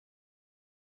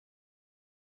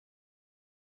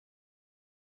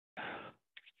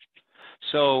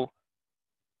So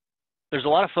there's a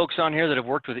lot of folks on here that have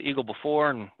worked with Eagle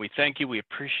before, and we thank you. We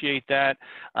appreciate that.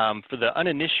 For the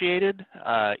uninitiated,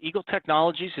 Eagle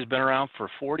Technologies has been around for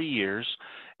 40 years,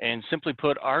 and simply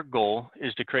put, our goal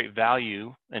is to create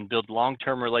value and build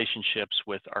long-term relationships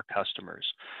with our customers.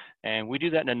 And we do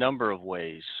that in a number of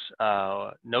ways.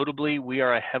 Notably, we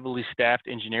are a heavily staffed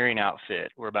engineering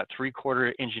outfit. We're about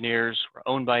 3/4 engineers, we're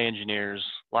owned by engineers,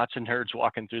 lots of nerds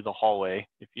walking through the hallway,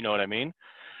 if you know what I mean.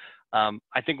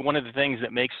 I think one of the things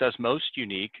that makes us most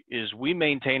unique is we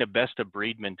maintain a best of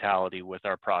breed mentality with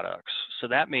our products. So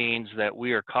that means that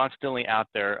we are constantly out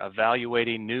there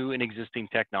evaluating new and existing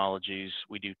technologies.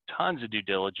 We do tons of due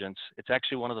diligence. It's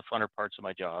actually one of the funner parts of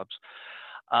my jobs.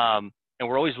 And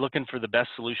we're always looking for the best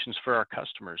solutions for our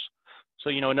customers. So,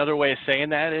 you know, another way of saying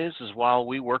that is while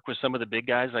we work with some of the big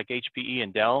guys like HPE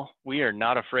and Dell, we are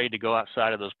not afraid to go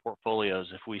outside of those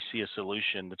portfolios if we see a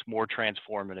solution that's more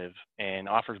transformative and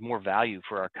offers more value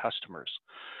for our customers.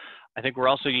 I think we're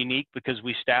also unique because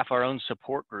we staff our own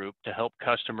support group to help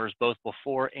customers both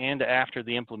before and after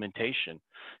the implementation.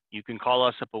 You can call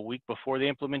us up a week before the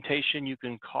implementation. You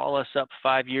can call us up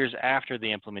 5 years after the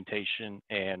implementation,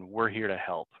 and we're here to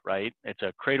help, right? It's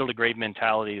a cradle to grave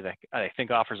mentality that I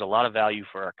think offers a lot of value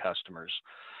for our customers.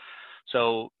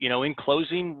 So, you know, in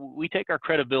closing, we take our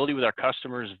credibility with our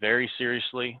customers very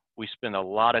seriously. We spend a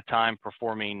lot of time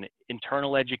performing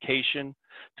internal education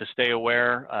to stay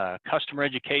aware, customer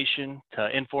education to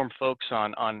inform folks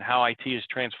on how IT is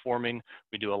transforming.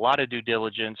 We do a lot of due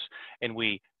diligence, and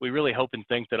we really hope and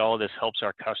think that all of this helps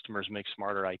our customers make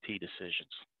smarter IT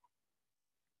decisions.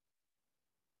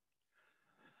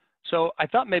 So I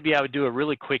thought maybe I would do a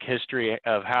really quick history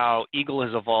of how Eagle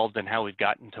has evolved and how we've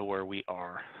gotten to where we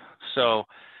are. So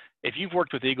if you've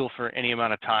worked with Eagle for any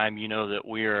amount of time, you know that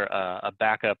we're a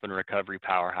backup and recovery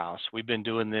powerhouse. We've been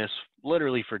doing this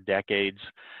literally for decades.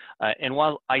 And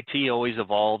while IT always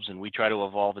evolves and we try to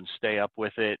evolve and stay up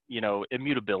with it, you know,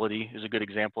 immutability is a good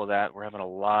example of that. We're having a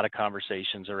lot of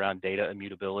conversations around data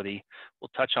immutability.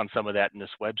 We'll touch on some of that in this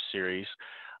web series.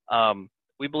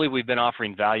 We believe we've been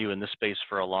offering value in this space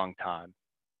for a long time.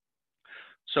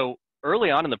 So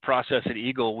early on in the process at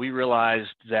Eagle, we realized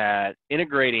that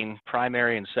integrating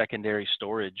primary and secondary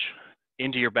storage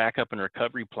into your backup and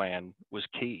recovery plan was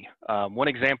key. One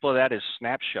example of that is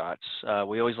snapshots.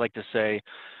 We always like to say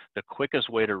the quickest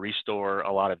way to restore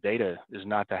a lot of data is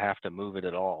not to have to move it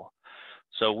at all.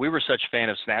 So we were such a fan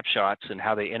of snapshots and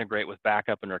how they integrate with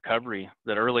backup and recovery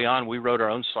that early on we wrote our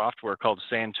own software called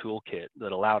SAN Toolkit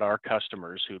that allowed our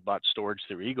customers who bought storage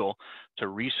through Eagle to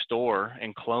restore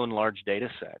and clone large data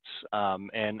sets.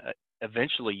 And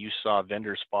eventually you saw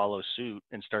vendors follow suit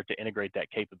and start to integrate that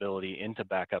capability into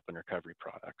backup and recovery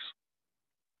products.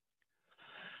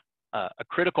 A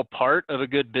critical part of a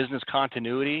good business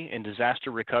continuity and disaster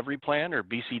recovery plan, or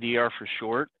BCDR for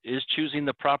short, is choosing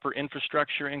the proper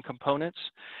infrastructure and components.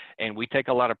 And we take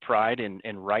a lot of pride in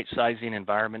right-sizing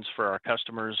environments for our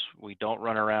customers. We don't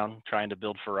run around trying to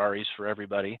build Ferraris for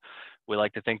everybody. We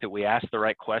like to think that we ask the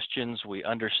right questions, we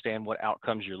understand what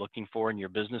outcomes you're looking for in your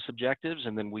business objectives,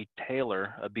 and then we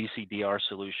tailor a BCDR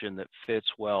solution that fits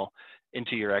well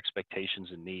into your expectations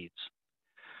and needs.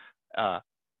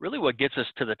 Really what gets us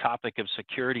to the topic of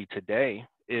security today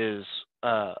is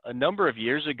a number of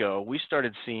years ago, we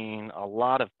started seeing a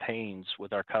lot of pains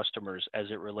with our customers as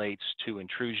it relates to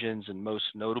intrusions and most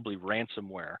notably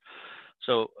ransomware.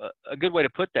 So a good way to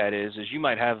put that is you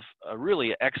might have a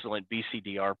really excellent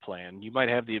BCDR plan. You might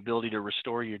have the ability to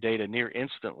restore your data near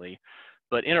instantly,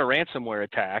 but in a ransomware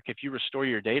attack, if you restore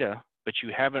your data, but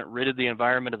you haven't ridded the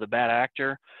environment of the bad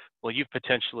actor, well, you've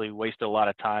potentially wasted a lot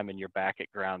of time and you're back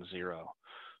at ground zero.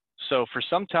 So for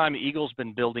some time, Eagle's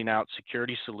been building out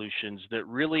security solutions that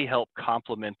really help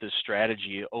complement this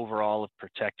strategy overall of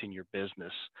protecting your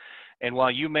business. And while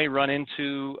you may run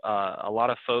into a lot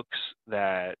of folks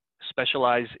that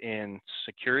specialize in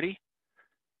security,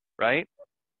 right?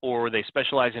 Or they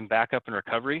specialize in backup and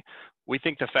recovery, we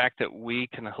think the fact that we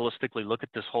can holistically look at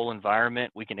this whole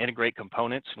environment, we can integrate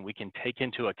components, and we can take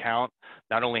into account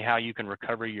not only how you can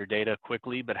recover your data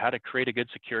quickly, but how to create a good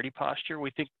security posture.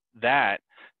 We think that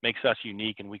makes us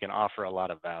unique and we can offer a lot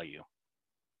of value.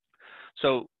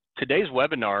 So today's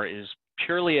webinar is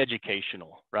purely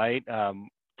educational, right?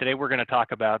 Today we're going to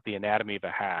talk about the anatomy of a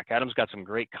hack. Adam's got some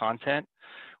great content.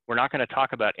 We're not going to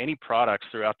talk about any products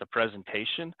throughout the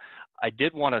presentation. I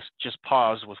did want to just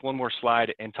pause with one more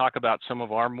slide and talk about some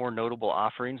of our more notable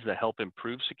offerings that help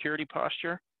improve security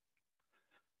posture.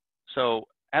 So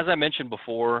as I mentioned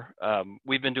before,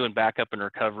 we've been doing backup and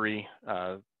recovery,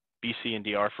 BC and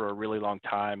DR for a really long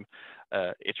time.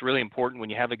 It's really important when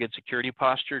you have a good security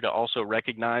posture to also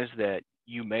recognize that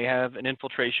you may have an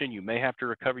infiltration, you may have to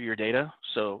recover your data.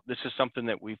 So this is something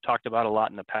that we've talked about a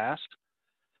lot in the past.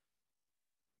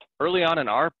 Early on in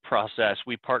our process,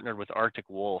 we partnered with Arctic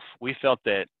Wolf. We felt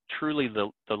that truly the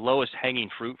lowest hanging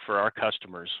fruit for our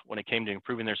customers when it came to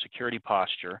improving their security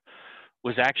posture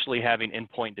was actually having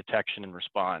endpoint detection and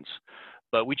response.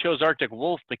 But we chose Arctic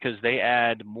Wolf because they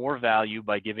add more value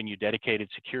by giving you dedicated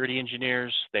security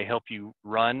engineers. They help you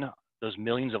run those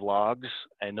millions of logs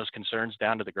and those concerns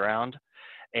down to the ground.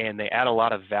 And they add a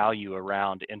lot of value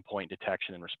around endpoint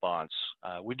detection and response.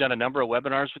 We've done a number of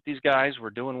webinars with these guys. We're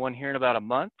doing one here in about a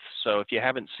month. So if you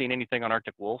haven't seen anything on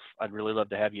Arctic Wolf, I'd really love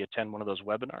to have you attend one of those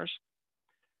webinars.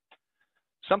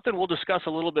 Something we'll discuss a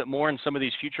little bit more in some of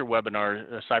these future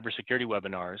webinars, cybersecurity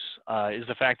webinars, is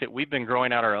the fact that we've been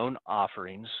growing out our own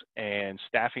offerings and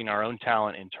staffing our own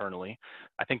talent internally.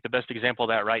 I think the best example of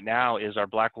that right now is our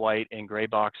black, white, and gray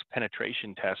box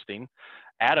penetration testing.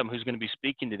 Adam, who's going to be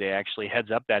speaking today, actually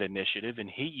heads up that initiative, and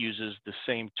he uses the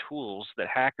same tools that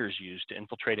hackers use to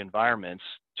infiltrate environments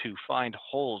to find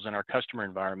holes in our customer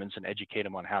environments and educate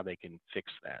them on how they can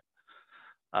fix that.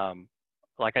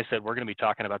 Like I said, we're going to be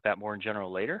talking about that more in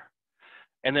general later.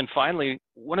 And then finally,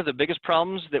 one of the biggest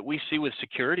problems that we see with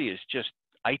security is just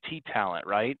IT talent,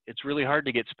 right? It's really hard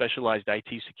to get specialized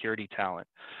IT security talent.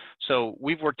 So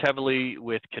we've worked heavily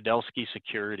with Kudelski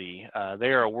Security. They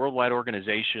are a worldwide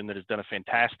organization that has done a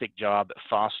fantastic job at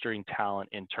fostering talent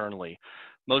internally.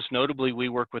 Most notably, we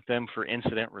work with them for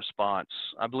incident response.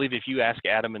 I believe if you ask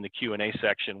Adam in the Q&A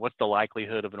section, what's the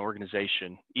likelihood of an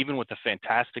organization, even with a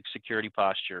fantastic security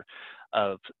posture,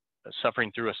 of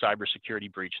suffering through a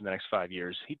cybersecurity breach in the next 5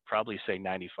 years, he'd probably say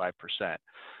 95%.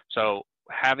 So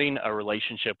having a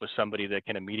relationship with somebody that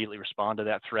can immediately respond to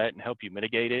that threat and help you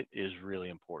mitigate it is really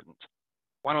important.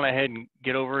 Why don't I head and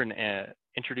get over and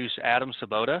introduce Adam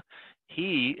Sabota.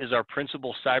 He is our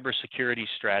principal cybersecurity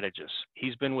strategist.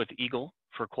 He's been with Eagle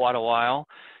for quite a while.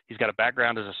 He's got a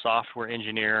background as a software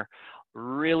engineer,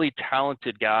 really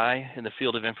talented guy in the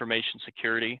field of information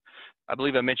security. I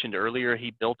believe I mentioned earlier,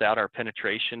 he built out our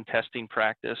penetration testing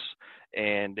practice,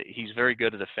 and he's very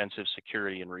good at offensive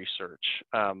security and research.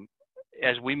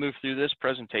 As we move through this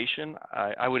presentation,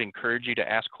 I would encourage you to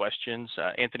ask questions.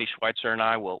 Anthony Schweitzer and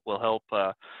I will help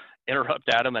interrupt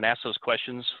Adam and ask those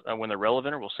questions when they're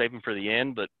relevant, or we'll save them for the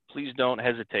end, but please don't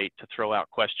hesitate to throw out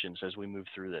questions as we move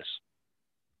through this.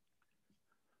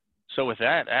 So with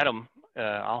that, Adam,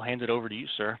 I'll hand it over to you,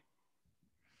 sir.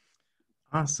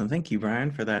 Awesome. Thank you, Brian,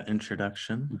 for that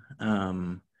introduction.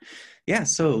 Yeah,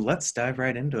 so let's dive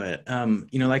right into it.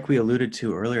 You know, like we alluded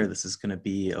to earlier, this is going to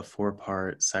be a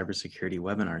 4-part cybersecurity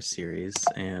webinar series.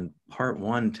 And part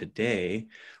 1 today,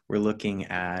 we're looking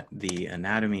at the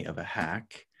anatomy of a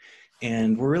hack.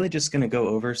 And we're really just going to go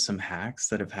over some hacks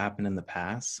that have happened in the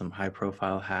past, some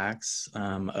high-profile hacks,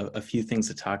 a few things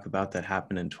to talk about that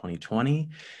happened in 2020,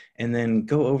 and then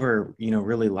go over, you know,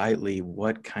 really lightly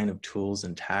what kind of tools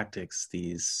and tactics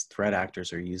these threat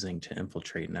actors are using to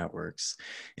infiltrate networks.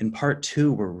 In part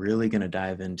 2, we're really going to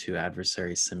dive into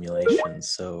adversary simulations.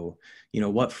 So, you know,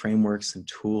 what frameworks and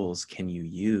tools can you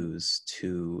use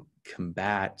to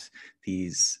combat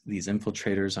these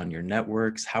infiltrators on your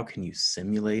networks? How can you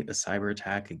simulate a cyber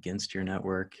attack against your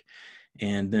network?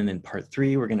 And then in part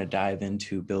 3, we're going to dive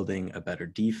into building a better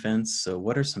defense. So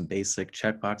what are some basic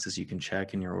checkboxes you can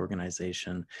check in your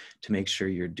organization to make sure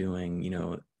you're doing, you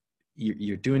know,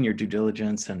 you're doing your due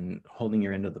diligence and holding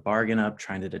your end of the bargain up,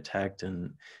 trying to detect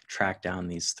and track down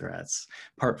these threats.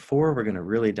 Part 4, we're going to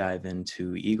really dive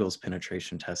into Eagle's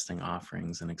penetration testing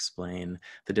offerings and explain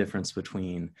the difference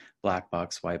between black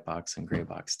box, white box, and gray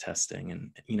box testing, and,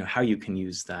 you know, how you can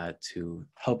use that to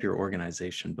help your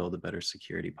organization build a better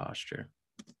security posture.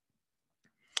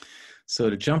 So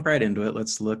to jump right into it,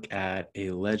 let's look at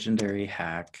a legendary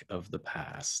hack of the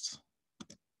past.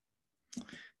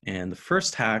 And the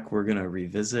first hack we're going to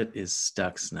revisit is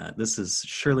Stuxnet. This is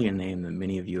surely a name that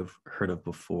many of you have heard of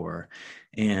before.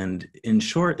 And in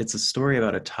short, it's a story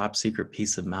about a top secret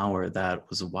piece of malware that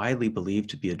was widely believed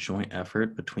to be a joint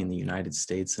effort between the United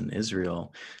States and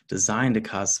Israel, designed to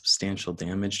cause substantial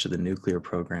damage to the nuclear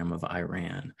program of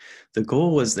Iran. The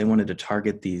goal was they wanted to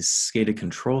target these SCADA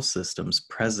control systems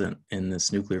present in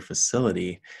this nuclear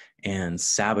facility and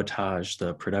sabotage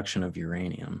the production of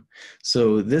uranium.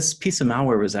 So this piece of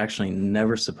malware was actually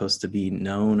never supposed to be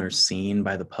known or seen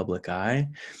by the public eye.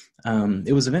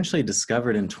 It was eventually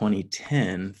discovered in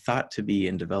 2010, thought to be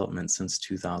in development since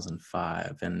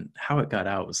 2005, and how it got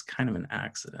out was kind of an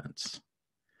accident.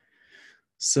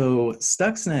 So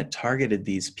Stuxnet targeted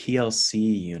these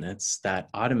PLC units that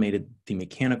automated the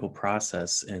mechanical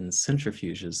process in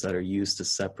centrifuges that are used to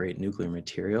separate nuclear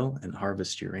material and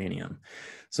harvest uranium.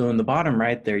 So in the bottom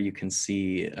right there, you can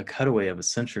see a cutaway of a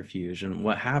centrifuge. And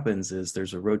what happens is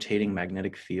there's a rotating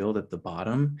magnetic field at the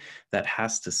bottom that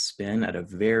has to spin at a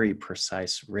very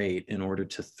precise rate in order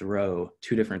to throw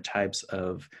two different types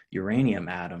of uranium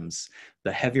atoms.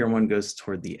 The heavier one goes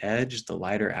toward the edge, the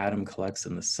lighter atom collects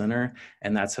in the center,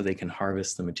 and that's how they can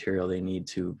harvest the material they need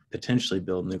to potentially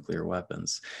build nuclear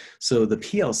weapons. So the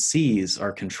PLCs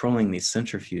are controlling these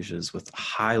centrifuges with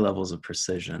high levels of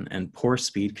precision, and poor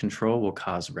speed control will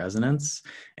cause resonance,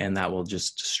 and that will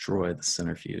just destroy the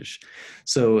centrifuge.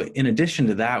 So in addition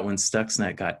to that, when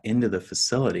Stuxnet got into the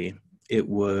facility, it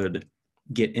would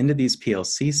get into these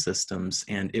PLC systems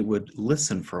and it would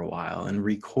listen for a while and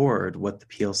record what the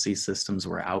PLC systems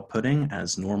were outputting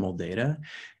as normal data.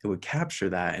 It would capture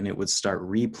that and it would start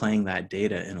replaying that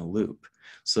data in a loop.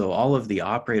 So all of the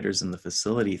operators in the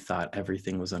facility thought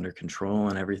everything was under control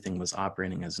and everything was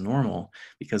operating as normal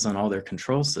because on all their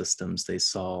control systems, they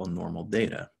saw normal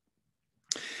data.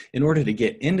 In order to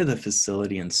get into the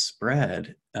facility and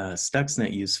spread,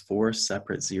 Stuxnet used 4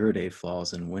 separate zero-day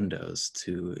flaws in Windows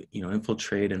to,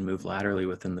 infiltrate and move laterally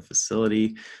within the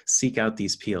facility, seek out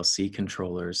these PLC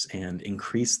controllers, and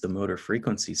increase the motor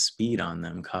frequency speed on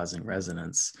them, causing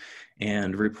resonance.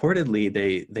 And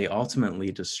reportedly, they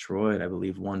ultimately destroyed, I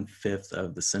believe, 1/5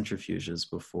 of the centrifuges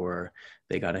before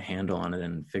they got a handle on it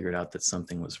and figured out that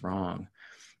something was wrong.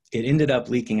 It ended up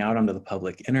leaking out onto the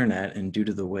public internet, and due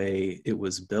to the way it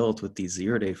was built with these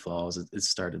zero-day flaws, it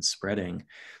started spreading.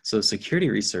 So security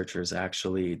researchers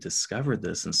actually discovered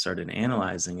this and started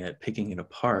analyzing it, picking it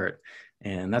apart,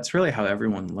 and that's really how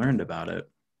everyone learned about it.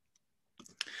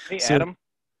 Hey, Adam.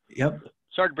 Yep.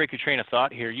 Sorry to break your train of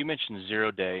thought here. You mentioned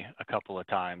zero-day a couple of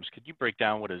times. Could you break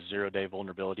down what a zero-day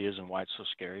vulnerability is and why it's so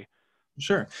scary?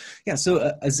 Sure. Yeah.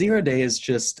 So a zero-day is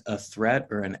just a threat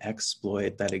or an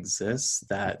exploit that exists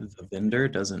that the vendor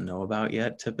doesn't know about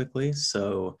yet, typically.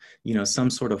 So, some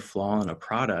sort of flaw in a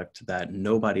product that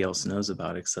nobody else knows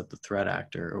about except the threat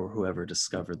actor or whoever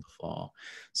discovered the flaw.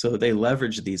 So they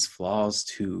leverage these flaws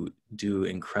to do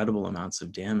incredible amounts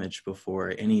of damage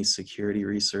before any security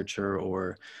researcher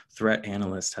or threat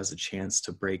analyst has a chance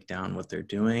to break down what they're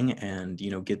doing and,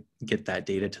 get that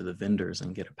data to the vendors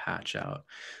and get a patch out.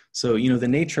 So, the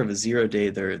nature of a zero-day,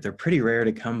 they're pretty rare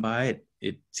to come by.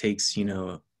 It takes,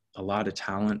 a lot of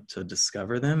talent to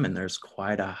discover them, and there's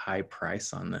quite a high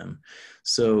price on them.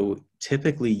 So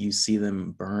typically you see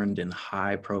them burned in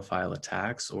high-profile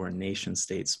attacks or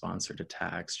nation-state sponsored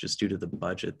attacks just due to the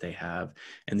budget they have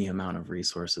and the amount of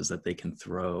resources that they can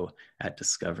throw at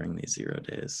discovering these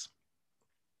zero-days.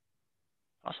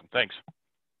 Awesome, thanks.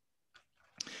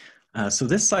 So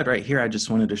this slide right here, I just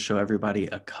wanted to show everybody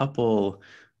a couple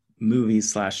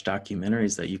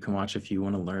movies/documentaries that you can watch if you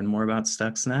want to learn more about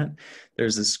Stuxnet.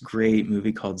 There's this great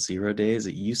movie called 0 Days.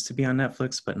 It used to be on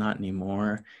Netflix, but not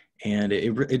anymore. And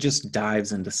it just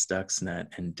dives into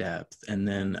Stuxnet in depth. And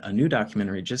then a new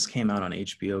documentary just came out on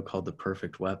HBO called The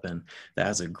Perfect Weapon that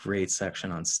has a great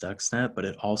section on Stuxnet, but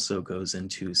it also goes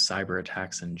into cyber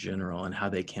attacks in general and how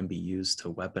they can be used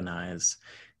to weaponize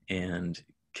and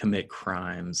commit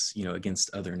crimes, against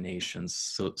other nations.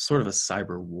 So sort of a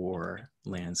cyber war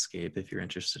landscape, if you're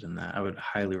interested in that. I would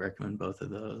highly recommend both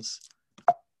of those.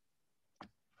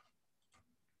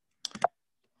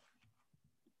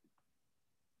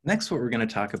 Next, what we're going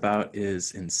to talk about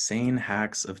is insane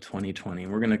hacks of 2020.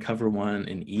 We're going to cover one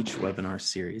in each webinar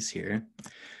series here.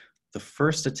 The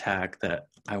first attack that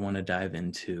I want to dive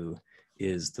into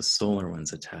is the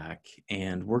SolarWinds attack,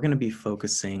 and we're going to be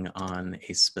focusing on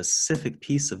a specific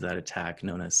piece of that attack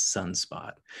known as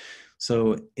Sunspot.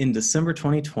 So in December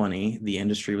 2020, the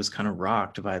industry was kind of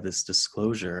rocked by this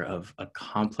disclosure of a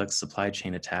complex supply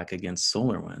chain attack against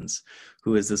SolarWinds,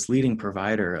 who is this leading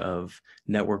provider of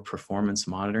network performance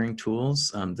monitoring tools.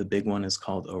 The big one is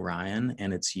called Orion,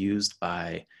 and it's used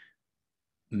by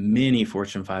many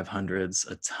Fortune 500s,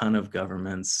 a ton of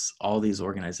governments, all these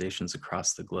organizations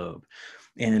across the globe.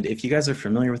 And if you guys are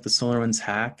familiar with the SolarWinds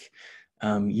hack,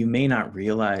 you may not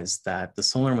realize that the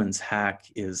SolarWinds hack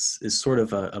is sort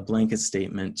of a blanket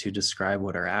statement to describe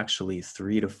what are actually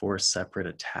 3 to 4 separate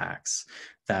attacks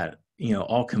that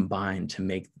all combined to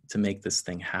make this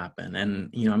thing happen. And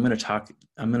I'm going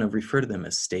to refer to them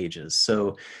as stages.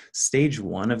 So stage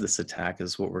 1 of this attack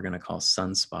is what we're going to call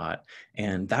Sunspot,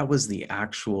 and that was the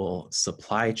actual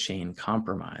supply chain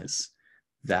compromise.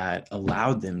 that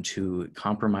allowed them to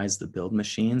compromise the build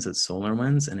machines at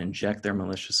SolarWinds and inject their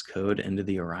malicious code into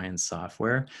the Orion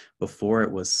software before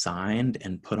it was signed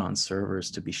and put on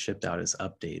servers to be shipped out as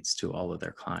updates to all of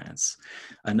their clients.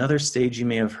 Another stage you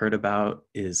may have heard about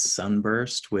is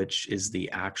Sunburst, which is the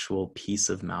actual piece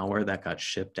of malware that got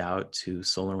shipped out to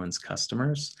SolarWinds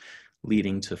customers,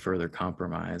 leading to further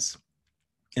compromise.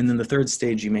 And then the third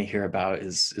stage you may hear about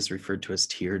is referred to as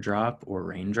teardrop or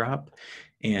raindrop.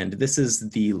 And this is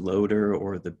the loader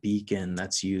or the beacon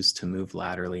that's used to move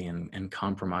laterally and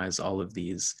compromise all of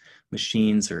these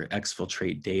machines or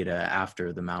exfiltrate data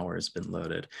after the malware has been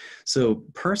loaded. So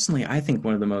personally, I think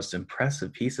one of the most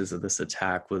impressive pieces of this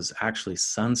attack was actually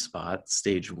Sunspot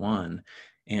stage 1.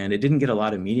 And it didn't get a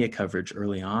lot of media coverage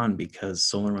early on because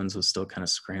SolarWinds was still kind of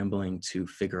scrambling to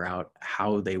figure out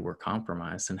how they were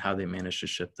compromised and how they managed to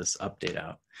ship this update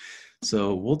out.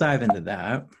 So we'll dive into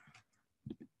that.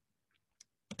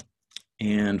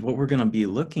 And what we're going to be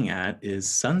looking at is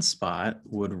Sunspot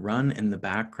would run in the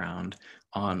background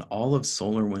on all of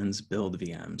SolarWinds build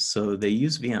VMs. So they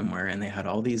use VMware and they had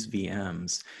all these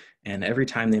VMs. And every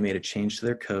time they made a change to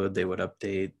their code, they would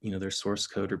update, their source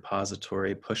code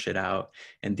repository, push it out,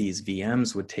 and these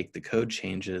VMs would take the code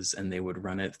changes and they would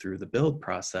run it through the build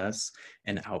process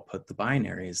and output the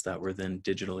binaries that were then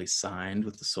digitally signed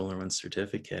with the SolarWinds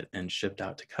certificate and shipped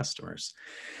out to customers.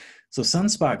 So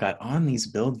Sunspot got on these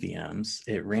build VMs.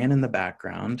 It ran in the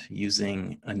background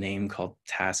using a name called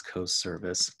Task Host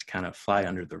Service to kind of fly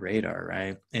under the radar,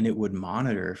 right? And it would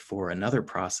monitor for another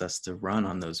process to run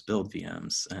on those build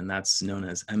VMs, and that's known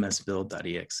as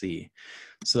msbuild.exe.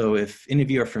 So if any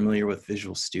of you are familiar with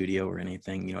Visual Studio or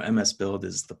anything, msbuild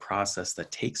is the process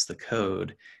that takes the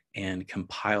code and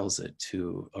compiles it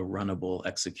to a runnable,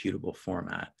 executable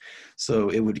format. So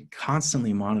it would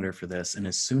constantly monitor for this. And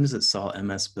as soon as it saw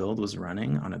msbuild was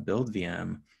running on a build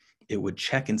VM, it would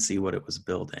check and see what it was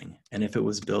building. And if it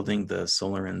was building the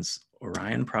SolarWinds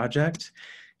Orion project,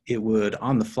 it would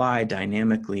on the fly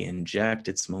dynamically inject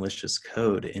its malicious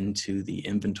code into the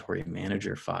inventory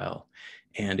manager file.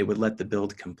 And it would let the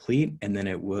build complete, and then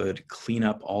it would clean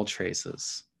up all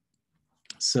traces.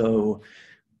 So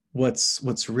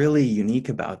what's really unique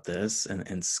about this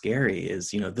and scary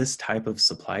is, this type of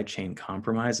supply chain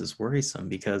compromise is worrisome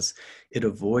because it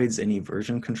avoids any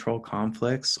version control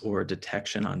conflicts or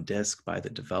detection on disk by the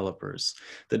developers.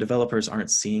 The developers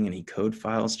aren't seeing any code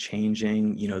files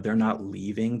changing, they're not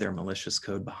leaving their malicious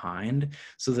code behind.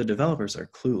 So the developers are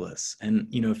clueless. And,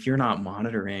 if you're not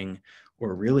monitoring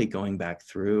or really going back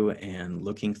through and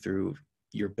looking through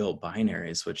your built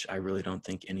binaries, which I really don't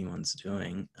think anyone's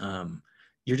doing,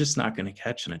 you're just not going to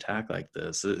catch an attack like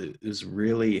this. It was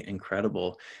really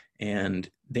incredible. And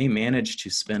they managed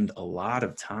to spend a lot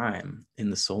of time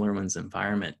in the SolarWinds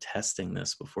environment testing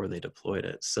this before they deployed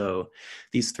it. So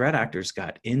these threat actors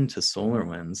got into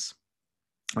SolarWinds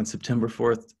on September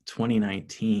 4th,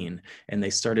 2019, and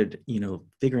they started,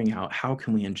 figuring out how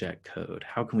can we inject code?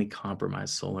 How can we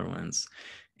compromise SolarWinds?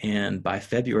 And by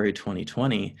February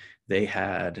 2020, they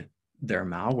had their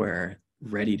malware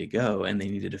ready to go, and they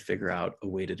needed to figure out a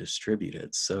way to distribute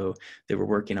it. So they were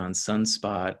working on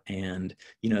Sunspot, and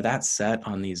that sat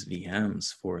on these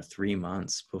VMs for 3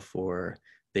 months before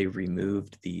they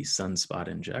removed the Sunspot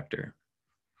injector.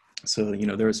 So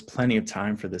there was plenty of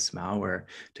time for this malware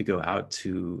to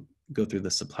go through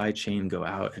the supply chain, go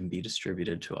out and be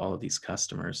distributed to all of these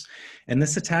customers. And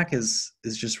this attack is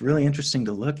just really interesting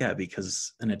to look at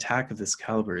because an attack of this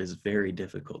caliber is very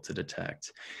difficult to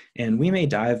detect. And we may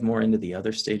dive more into the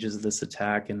other stages of this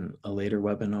attack in a later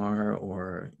webinar,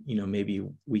 or, maybe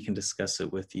we can discuss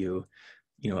it with you,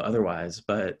 otherwise,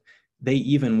 but they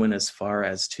even went as far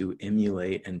as to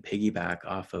emulate and piggyback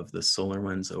off of the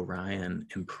SolarWinds Orion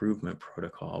improvement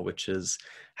protocol, which is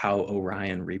how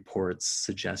Orion reports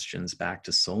suggestions back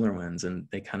to SolarWinds. And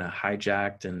they kind of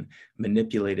hijacked and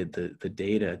manipulated the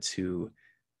data to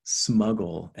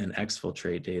smuggle and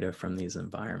exfiltrate data from these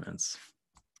environments.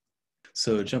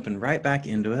 So jumping right back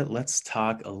into it, let's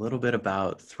talk a little bit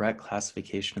about threat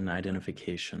classification and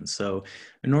identification. So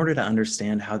in order to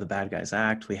understand how the bad guys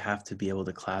act, we have to be able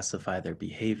to classify their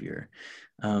behavior.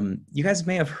 You guys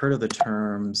may have heard of the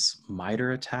terms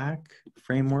MITRE ATT&CK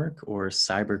framework or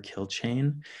cyber kill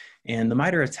chain. And the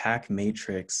MITRE ATT&CK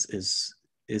matrix is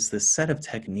the set of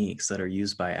techniques that are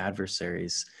used by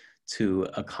adversaries to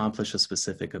accomplish a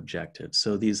specific objective.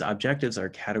 So these objectives are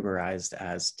categorized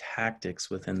as tactics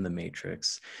within the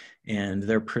matrix, and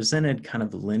they're presented kind of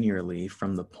linearly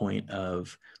from the point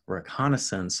of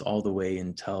reconnaissance all the way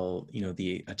until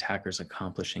the attacker's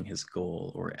accomplishing his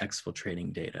goal or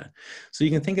exfiltrating data. So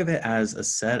you can think of it as a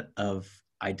set of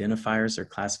identifiers or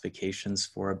classifications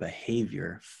for a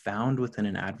behavior found within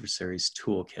an adversary's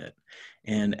toolkit.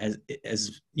 And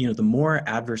as you know, the more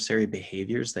adversary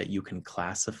behaviors that you can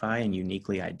classify and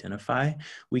uniquely identify,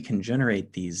 we can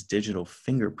generate these digital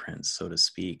fingerprints, so to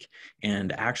speak,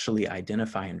 and actually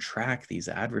identify and track these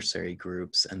adversary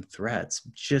groups and threats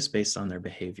just based on their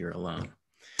behavior alone.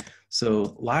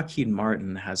 So Lockheed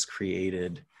Martin has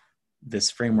created this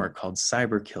framework called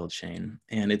Cyber Kill Chain,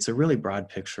 and it's a really broad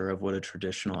picture of what a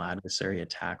traditional adversary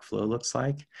attack flow looks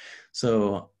like.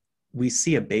 So we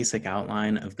see a basic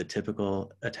outline of the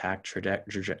typical attack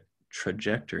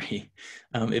trajectory.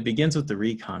 It begins with the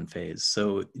recon phase.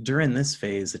 So during this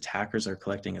phase, attackers are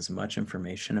collecting as much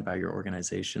information about your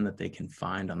organization that they can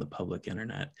find on the public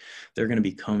internet. They're going to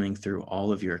be combing through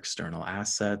all of your external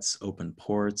assets, open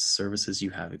ports, services you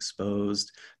have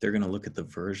exposed. They're going to look at the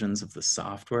versions of the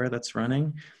software that's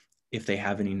running, if they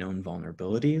have any known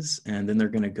vulnerabilities, and then they're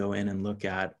going to go in and look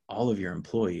at all of your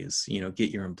employees,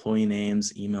 get your employee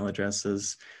names, email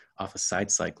addresses off of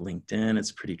sites like LinkedIn.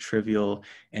 It's pretty trivial.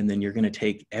 And then you're going to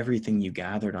take everything you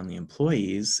gathered on the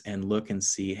employees and look and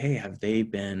see, hey, have they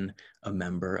been a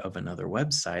member of another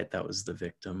website that was the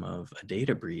victim of a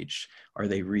data breach? Are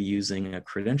they reusing a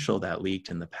credential that leaked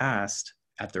in the past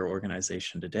at their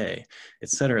organization today, et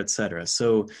cetera, et cetera.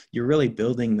 So you're really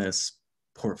building this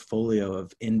portfolio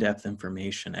of in-depth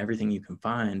information, everything you can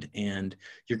find, and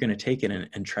you're going to take it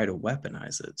and try to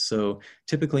weaponize it. So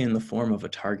typically in the form of a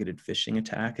targeted phishing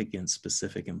attack against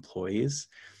specific employees.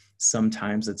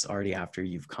 Sometimes it's already after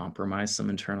you've compromised some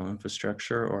internal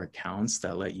infrastructure or accounts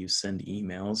that let you send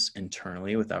emails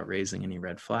internally without raising any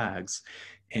red flags.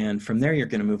 And from there, you're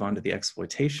going to move on to the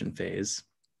exploitation phase.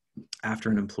 After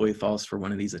an employee falls for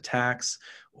one of these attacks,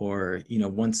 or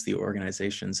once the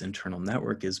organization's internal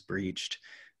network is breached,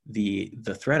 the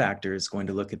threat actor is going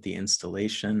to look at the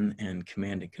installation and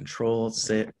command and control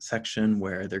section,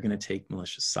 where they're going to take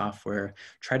malicious software,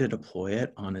 try to deploy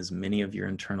it on as many of your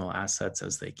internal assets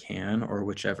as they can, or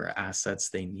whichever assets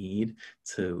they need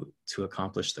to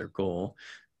accomplish their goal.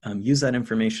 Use that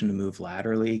information to move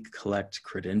laterally, collect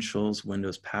credentials,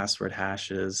 Windows password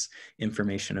hashes,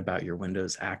 information about your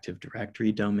Windows Active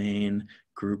Directory domain,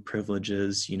 group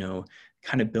privileges,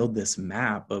 kind of build this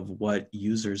map of what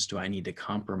users do I need to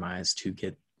compromise to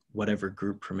get whatever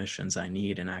group permissions I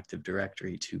need in Active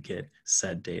Directory to get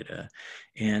said data.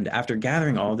 And after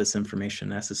gathering all this information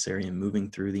necessary and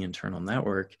moving through the internal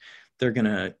network, they're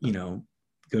gonna,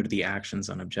 go to the actions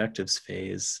on objectives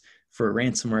phase. For a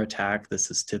ransomware attack, this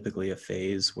is typically a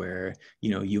phase where,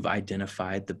 you've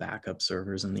identified the backup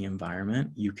servers in the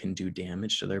environment, you can do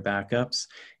damage to their backups,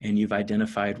 and you've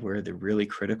identified where the really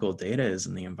critical data is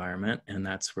in the environment, and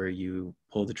that's where you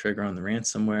pull the trigger on the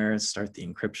ransomware, start the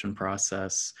encryption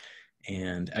process,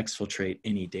 and exfiltrate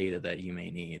any data that you may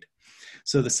need.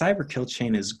 So the cyber kill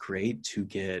chain is great to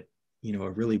get, a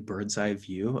really bird's eye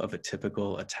view of a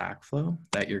typical attack flow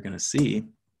that you're going to see.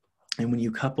 And when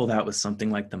you couple that with something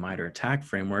like the MITRE ATT&CK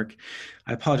framework,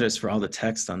 I apologize for all the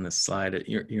text on this slide.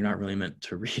 You're not really meant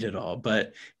to read it all,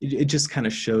 but it just kind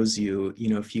of shows you,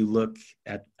 if you look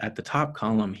at the top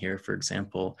column here, for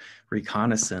example,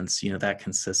 reconnaissance, that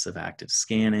consists of active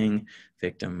scanning,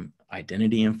 victim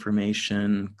identity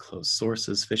information, closed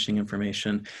sources, phishing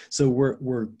information. So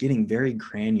we're getting very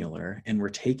granular, and we're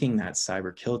taking that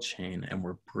cyber kill chain and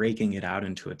we're breaking it out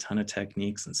into a ton of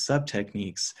techniques and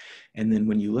sub-techniques. And then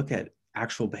when you look at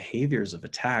actual behaviors of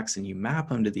attacks and you map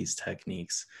them to these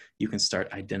techniques, you can start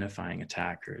identifying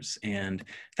attackers. And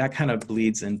that kind of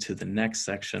bleeds into the next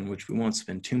section, which we won't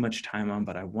spend too much time on,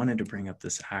 but I wanted to bring up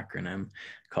this acronym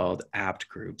called APT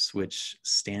groups, which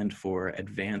stand for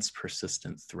Advanced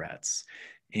Persistent Threats.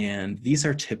 And these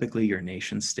are typically your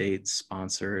nation state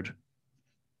sponsored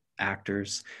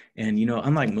actors. And,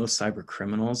 unlike most cyber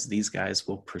criminals, these guys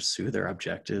will pursue their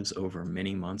objectives over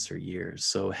many months or years.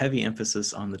 So heavy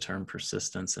emphasis on the term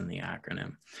persistence in the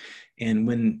acronym. And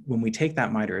when we take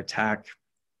that MITRE ATT&CK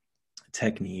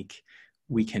technique,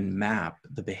 we can map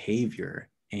the behavior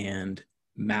and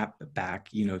map back,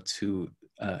 to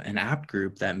an apt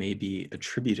group that may be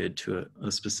attributed to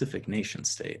a specific nation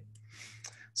state.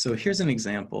 So here's an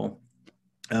example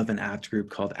of an apt group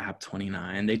called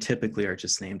apt29. They typically are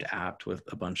just named apt with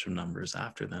a bunch of numbers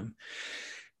after them.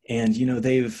 And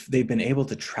they've been able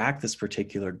to track this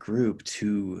particular group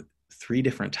to 3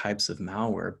 different types of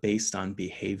malware based on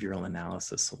behavioral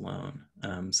analysis alone.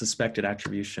 Suspected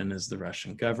attribution is the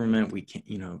Russian government. We can't,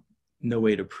 no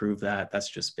way to prove that. That's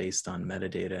just based on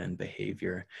metadata and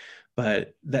behavior.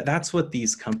 But that's what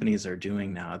these companies are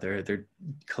doing now. They're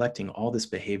collecting all this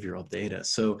behavioral data.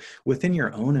 So within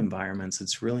your own environments,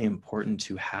 it's really important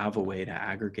to have a way to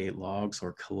aggregate logs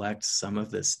or collect some of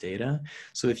this data.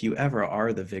 So if you ever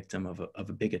are the victim of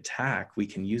a big attack, we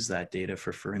can use that data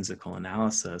for forensical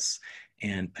analysis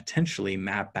and potentially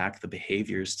map back the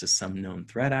behaviors to some known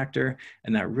threat actor.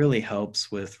 And that really helps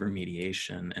with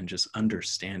remediation and just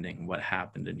understanding what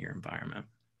happened in your environment.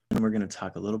 And we're going to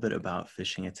talk a little bit about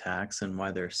phishing attacks and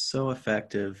why they're so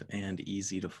effective and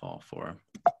easy to fall for.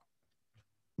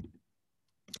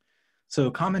 So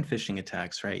common phishing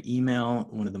attacks, right? Email,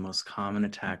 one of the most common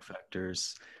attack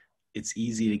vectors. It's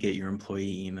easy to get your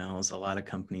employee emails. A lot of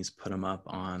companies put them up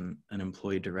on an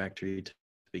employee directory to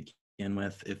begin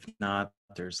with. If not,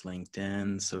 there's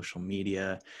LinkedIn, social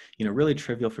media, really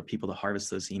trivial for people to harvest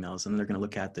those emails. And they're going to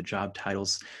look at the job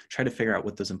titles, try to figure out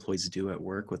what those employees do at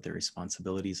work, what their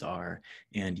responsibilities are,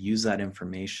 and use that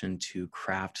information to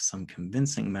craft some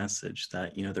convincing message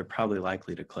that, they're probably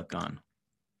likely to click on.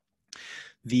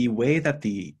 The way that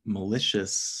the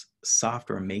malicious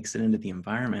software makes it into the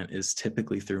environment is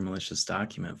typically through malicious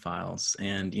document files.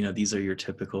 And, these are your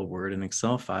typical Word and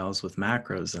Excel files with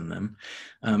macros in them.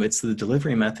 It's the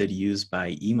delivery method used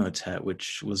by Emotet,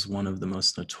 which was one of the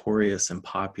most notorious and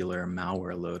popular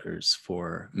malware loaders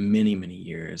for many, many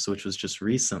years, which was just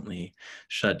recently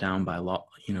shut down by law,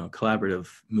 collaborative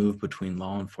move between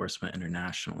law enforcement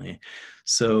internationally.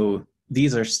 So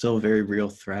these are still very real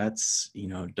threats.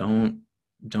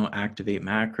 Don't activate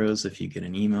macros if you get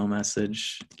an email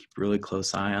message. Keep a really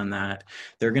close eye on that.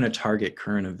 They're going to target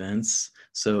current events.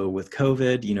 So with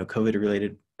COVID,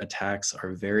 COVID-related attacks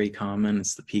are very common.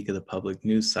 It's the peak of the public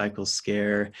news cycle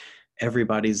scare.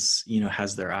 Everybody's,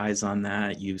 has their eyes on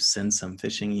that. You send some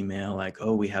phishing email like,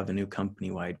 oh, we have a new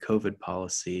company-wide COVID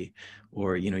policy,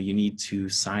 or, you need to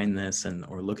sign this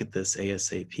or look at this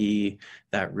ASAP.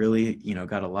 That really,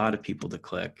 got a lot of people to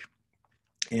click.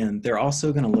 And they're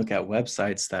also going to look at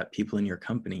websites that people in your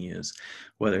company use,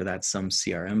 whether that's some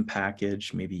CRM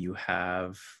package, maybe you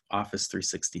have Office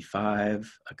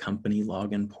 365, a company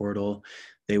login portal.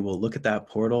 They will look at that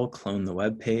portal, clone the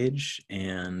web page,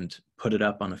 and put it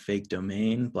up on a fake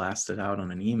domain, blast it out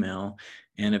on an email.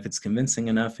 And if it's convincing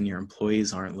enough and your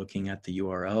employees aren't looking at the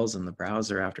URLs in the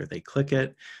browser after they click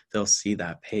it, they'll see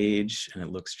that page and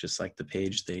it looks just like the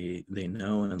page they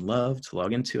know and love to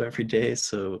log into every day.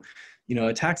 So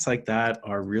attacks like that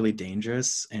are really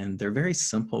dangerous, and they're very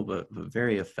simple, but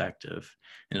very effective.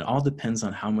 And it all depends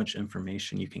on how much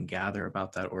information you can gather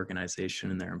about that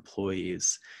organization and their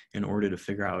employees in order to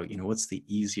figure out, what's the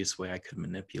easiest way I could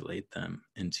manipulate them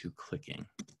into clicking.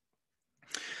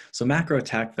 So macro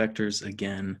attack vectors,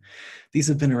 again, these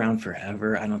have been around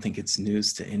forever. I don't think it's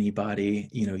news to anybody.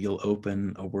 You'll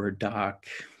open a Word doc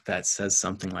that says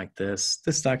something like this.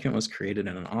 This document was created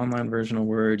in an online version of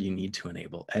Word. You need to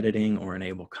enable editing or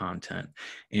enable content.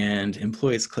 And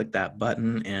employees click that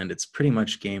button and it's pretty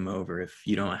much game over. If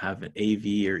you don't have an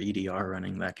AV or EDR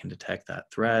running that can detect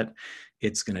that threat,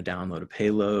 it's going to download a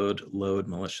payload, load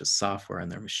malicious software on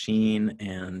their machine,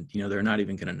 and they're not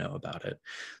even going to know about it.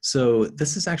 So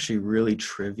this is actually really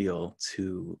trivial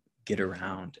to get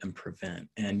around and prevent.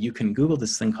 And you can Google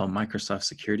this thing called Microsoft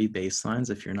Security Baselines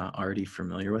if you're not already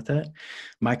familiar with it.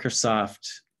 Microsoft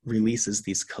releases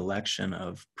these collection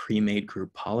of pre-made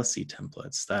group policy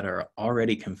templates that are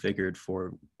already configured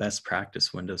for best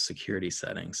practice Windows security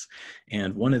settings.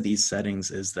 And one of these settings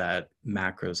is that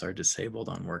macros are disabled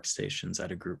on workstations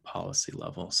at a group policy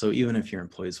level. So even if your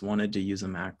employees wanted to use a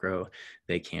macro,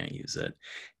 they can't use it.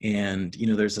 And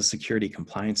there's a security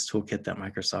compliance toolkit that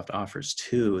Microsoft offers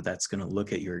too that's going to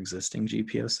look at your existing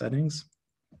GPO settings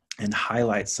and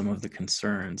highlight some of the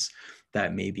concerns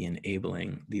that may be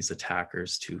enabling these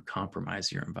attackers to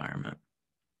compromise your environment.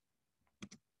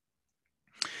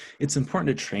 It's important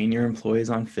to train your employees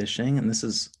on phishing, and this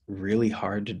is really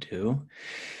hard to do.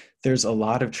 There's a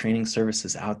lot of training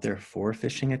services out there for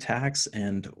phishing attacks,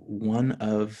 and one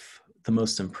of the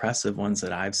most impressive ones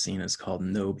that I've seen is called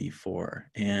KnowBe4.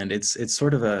 And it's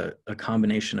sort of a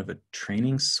combination of a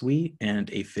training suite and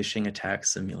a phishing attack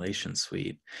simulation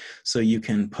suite. So you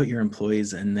can put your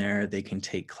employees in there, they can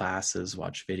take classes,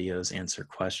 watch videos, answer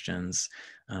questions.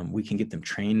 We can get them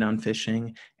trained on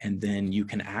phishing, and then you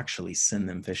can actually send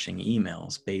them phishing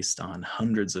emails based on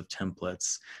hundreds of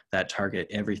templates that target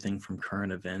everything from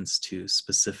current events to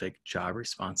specific job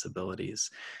responsibilities.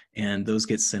 And those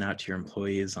get sent out to your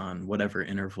employees on whatever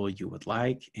interval you would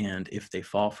like. And if they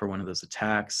fall for one of those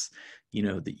attacks,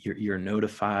 you're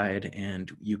notified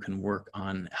and you can work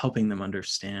on helping them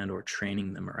understand or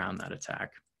training them around that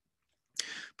attack.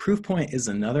 Proofpoint is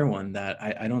another one that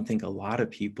I don't think a lot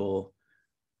of people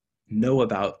know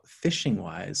about phishing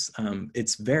wise,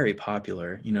 it's very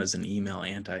popular, as an email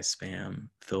anti-spam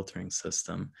filtering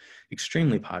system,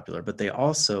 extremely popular, but they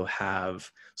also have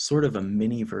sort of a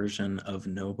mini version of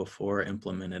KnowBe4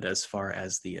 implemented as far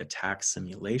as the attack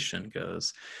simulation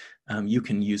goes. You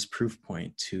can use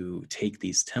Proofpoint to take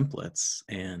these templates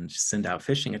and send out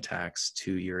phishing attacks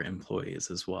to your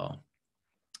employees as well.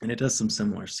 And it does some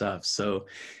similar stuff. So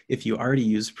if you already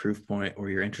use Proofpoint or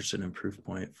you're interested in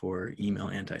Proofpoint for email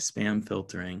anti-spam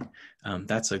filtering,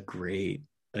 that's a great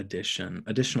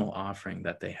additional offering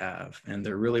that they have. And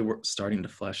they're really starting to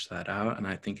flesh that out. And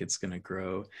I think it's going to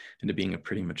grow into being a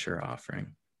pretty mature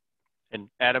offering. And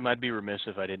Adam, I'd be remiss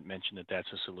if I didn't mention that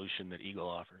that's a solution that Eagle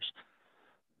offers.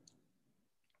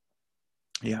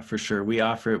 Yeah, for sure. We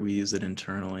offer it, we use it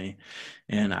internally.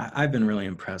 And I've been really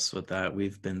impressed with that.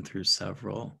 We've been through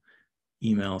several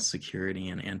email security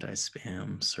and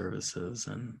anti-spam services,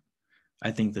 and I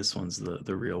think this one's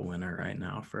the real winner right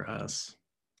now for us.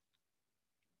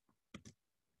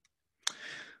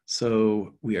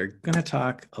 So we are going to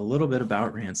talk a little bit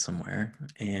about ransomware.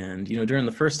 And, during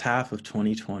the first half of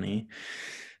 2020,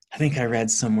 I think I read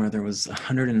somewhere there was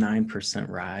 109%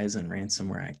 rise in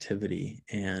ransomware activity.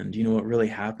 And what really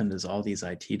happened is all these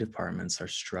IT departments are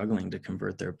struggling to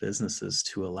convert their businesses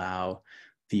to allow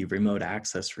the remote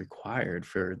access required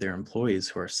for their employees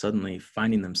who are suddenly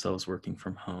finding themselves working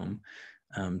from home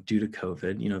due to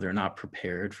COVID. They're not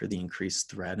prepared for the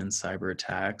increased threat and cyber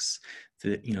attacks,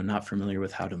 not familiar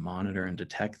with how to monitor and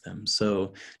detect them.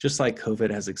 So just like COVID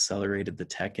has accelerated the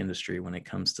tech industry when it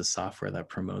comes to software that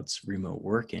promotes remote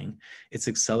working, it's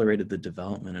accelerated the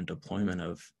development and deployment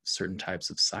of certain types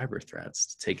of cyber threats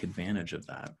to take advantage of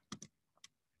that.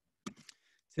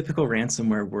 Typical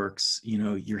ransomware works,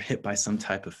 you're hit by some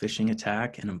type of phishing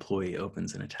attack. An employee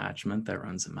opens an attachment that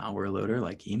runs a malware loader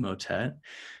like Emotet.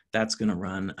 That's going to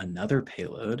run another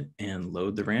payload and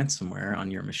load the ransomware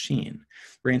on your machine.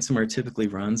 Ransomware typically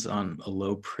runs on a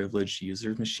low privileged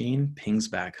user machine, pings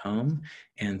back home,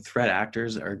 and threat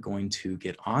actors are going to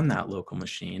get on that local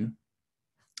machine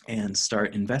and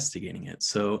start investigating it.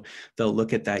 So they'll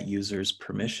look at that user's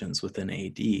permissions within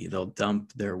AD. They'll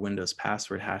dump their Windows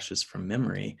password hashes from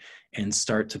memory and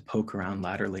start to poke around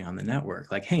laterally on the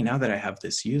network. Like, hey, now that I have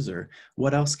this user,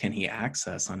 what else can he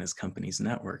access on his company's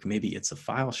network? Maybe it's a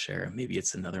file share. Maybe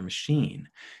it's another machine.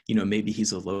 Maybe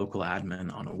he's a local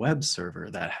admin on a web server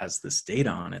that has this data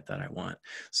on it that I want.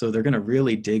 So they're going to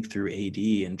really dig through AD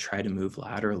and try to move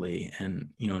laterally and,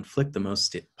 inflict the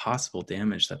most possible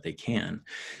damage that they can.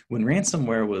 When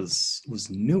ransomware was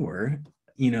newer,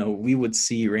 we would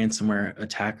see ransomware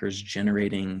attackers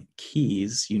generating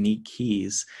keys, unique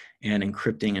keys, and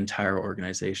encrypting entire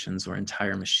organizations or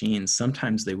entire machines.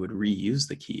 Sometimes they would reuse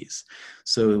the keys.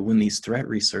 So when these threat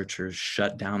researchers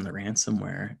shut down the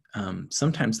ransomware,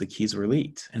 sometimes the keys were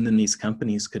leaked, and then these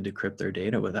companies could decrypt their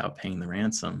data without paying the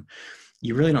ransom.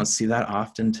 You really don't see that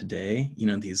often today.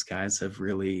 These guys have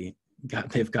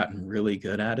they've gotten really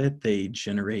good at it. They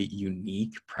generate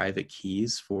unique private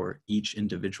keys for each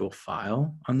individual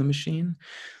file on the machine.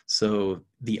 So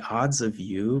the odds of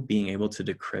you being able to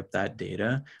decrypt that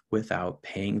data without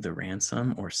paying the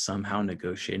ransom or somehow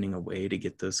negotiating a way to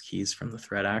get those keys from the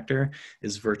threat actor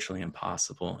is virtually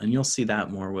impossible. And you'll see that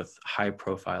more with high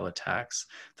profile attacks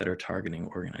that are targeting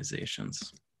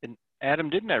organizations.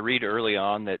 Adam, didn't I read early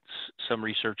on that some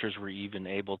researchers were even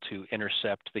able to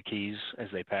intercept the keys as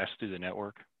they passed through the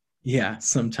network? Yeah,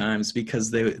 sometimes,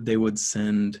 because they would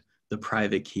send the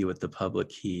private key with the public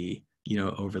key,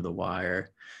 over the wire.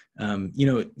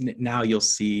 Now you'll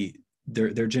see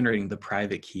they're generating the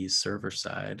private keys server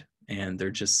side, and they're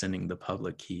just sending the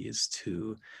public keys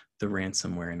to the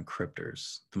ransomware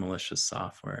encryptors, the malicious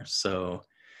software. So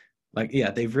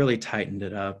they've really tightened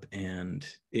it up, and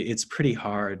it's pretty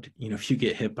hard. If you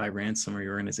get hit by ransomware,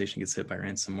 your organization gets hit by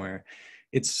ransomware,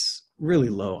 it's really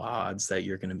low odds that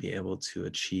you're going to be able to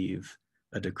achieve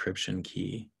a decryption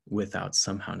key without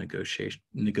somehow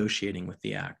negotiating with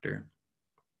the actor.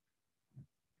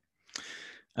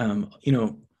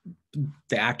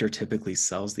 The actor typically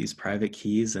sells these private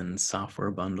keys in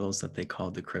software bundles that they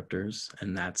call decryptors,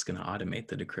 and that's going to automate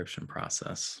the decryption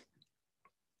process.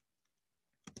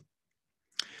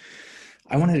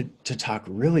 I wanted to talk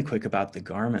really quick about the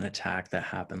Garmin attack that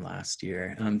happened last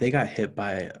year. They got hit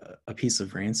by a piece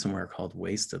of ransomware called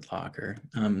Wasted Locker.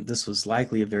 This was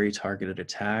likely a very targeted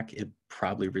attack. It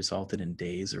probably resulted in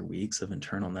days or weeks of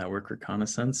internal network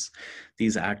reconnaissance.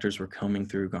 These actors were combing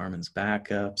through Garmin's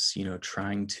backups,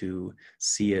 trying to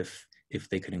see if if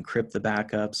they could encrypt the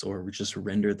backups or just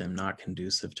render them not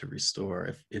conducive to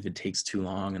restore. If it takes too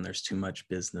long and there's too much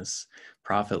business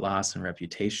profit loss and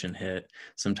reputation hit,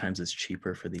 sometimes it's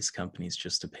cheaper for these companies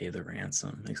just to pay the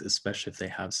ransom, especially if they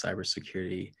have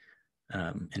cybersecurity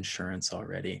insurance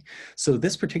already. So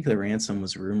this particular ransom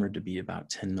was rumored to be about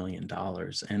 $10 million.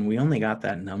 And we only got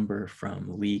that number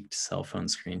from leaked cell phone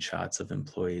screenshots of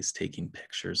employees taking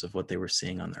pictures of what they were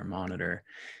seeing on their monitor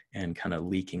and kind of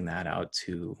leaking that out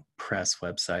to press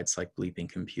websites like Bleeping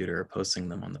Computer, posting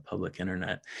them on the public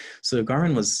internet. So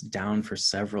Garmin was down for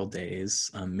several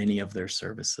days, many of their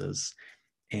services.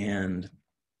 And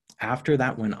after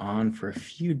that went on for a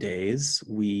few days,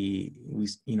 we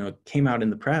came out in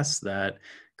the press that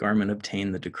Garmin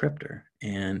obtained the decryptor,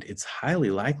 and it's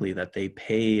highly likely that they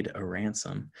paid a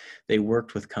ransom. They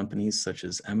worked with companies such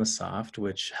as Emasoft,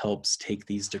 which helps take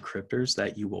these decryptors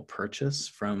that you will purchase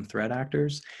from threat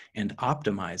actors and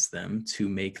optimize them to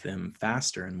make them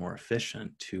faster and more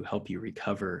efficient to help you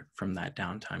recover from that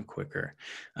downtime quicker.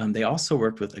 They also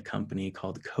worked with a company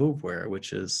called Coveware,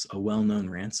 which is a well-known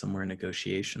ransomware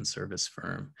negotiation service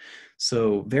firm.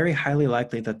 So very highly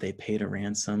likely that they paid a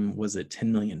ransom. Was it $10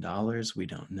 million? We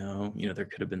don't know. There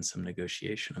could have been some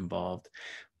negotiation involved.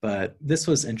 But this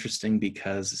was interesting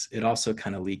because it also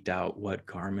kind of leaked out what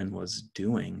Garmin was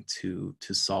doing to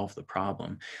solve the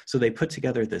problem. So they put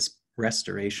together this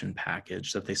restoration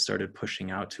package that they started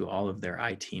pushing out to all of their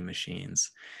IT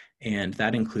machines. And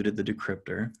that included the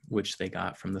decryptor, which they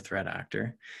got from the threat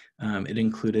actor. It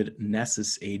included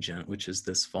Nessus Agent, which is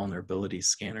this vulnerability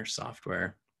scanner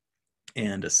software,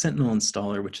 and a Sentinel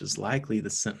installer, which is likely the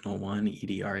Sentinel-1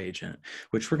 EDR agent,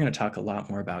 which we're going to talk a lot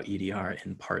more about EDR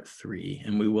in part 3,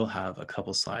 and we will have a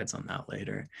couple slides on that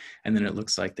later. And then it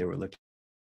looks like they were looking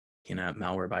at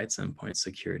Malwarebytes endpoint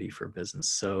security for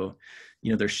business. So,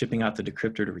 they're shipping out the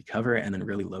decryptor to recover and then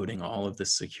really loading all of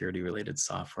this security related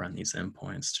software on these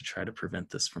endpoints to try to prevent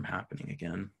this from happening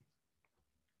again.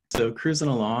 So cruising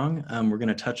along, we're going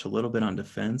to touch a little bit on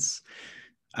defense.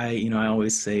 I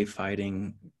always say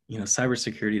fighting,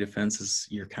 cybersecurity defense is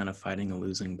you're kind of fighting a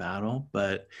losing battle,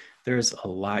 but there's a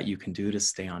lot you can do to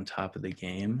stay on top of the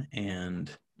game and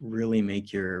really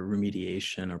make your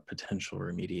remediation or potential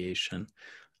remediation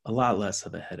a lot less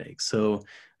of a headache. So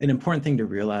an important thing to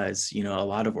realize, a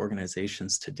lot of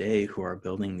organizations today who are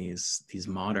building these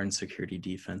modern security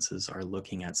defenses are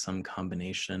looking at some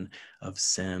combination of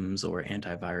SIEMs or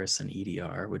antivirus and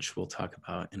EDR, which we'll talk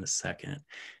about in a second.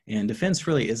 And defense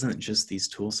really isn't just these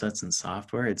tool sets and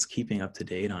software, it's keeping up to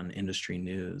date on industry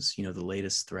news, the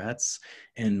latest threats,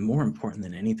 and more important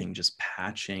than anything, just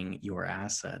patching your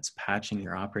assets, patching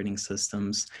your operating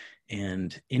systems,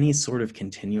 and any sort of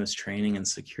continuous training and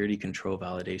security control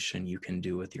validation you can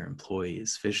do with your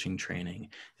employees. Phishing training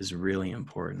is really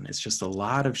important. It's just a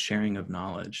lot of sharing of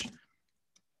knowledge.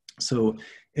 So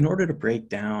in order to break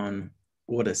down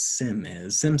what a SIEM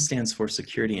is, SIEM stands for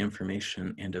Security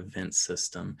Information and Event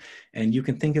System. And you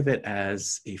can think of it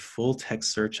as a full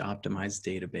text search optimized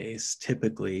database,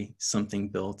 typically something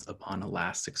built upon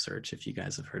Elasticsearch, if you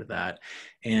guys have heard of that.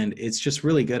 And it's just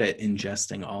really good at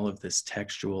ingesting all of this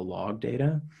textual log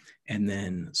data and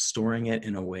then storing it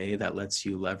in a way that lets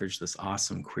you leverage this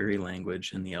awesome query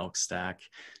language in the ELK stack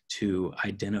to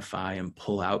identify and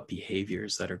pull out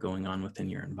behaviors that are going on within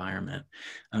your environment.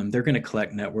 They're going to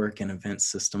collect network and event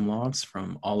system logs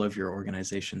from all of your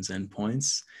organization's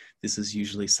endpoints. This is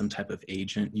usually some type of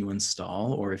agent you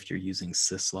install, or if you're using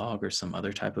syslog or some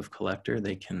other type of collector,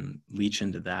 they can leach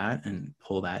into that and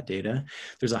pull that data.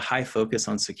 There's a high focus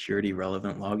on security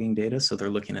relevant logging data. So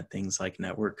they're looking at things like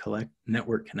network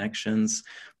connections,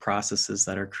 processes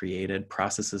that are created,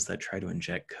 processes that try to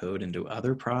inject code into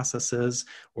other processes,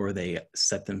 or they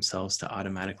set themselves to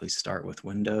automatically start with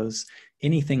Windows.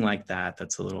 Anything like that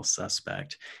that's a little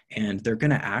suspect. And they're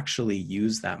going to actually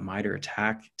use that MITRE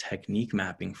ATT&CK technique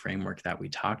mapping framework that we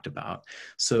talked about.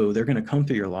 So they're going to come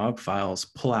through your log files,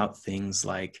 pull out things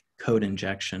like code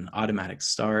injection, automatic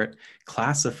start,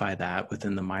 classify that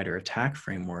within the MITRE ATT&CK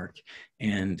framework,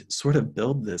 and sort of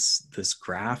build this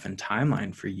graph and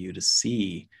timeline for you to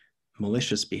see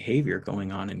malicious behavior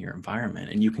going on in your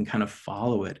environment. And you can kind of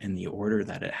follow it in the order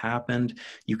that it happened.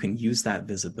 You can use that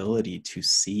visibility to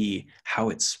see how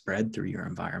it spread through your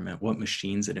environment, what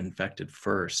machines it infected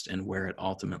first, and where it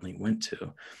ultimately went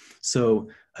to. So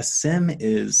a SIEM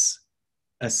is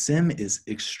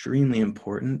extremely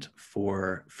important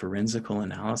for forensical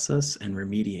analysis and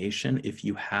remediation if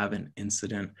you have an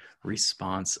incident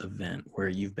response event where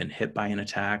you've been hit by an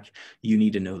attack. You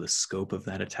need to know the scope of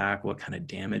that attack, what kind of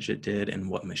damage it did, and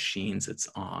what machines it's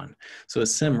on. So a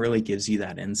SIEM really gives you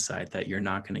that insight that you're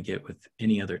not going to get with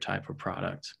any other type of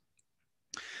product.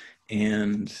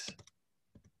 And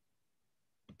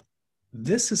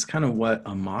this is kind of what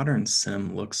a modern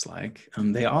sim looks like.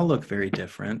 They all look very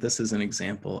different. This is an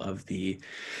example of the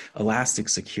Elastic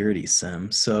Security Sim.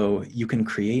 So you can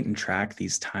create and track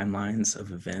these timelines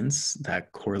of events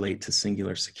that correlate to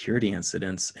singular security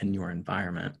incidents in your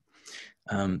environment.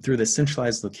 Through the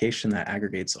centralized location that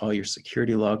aggregates all your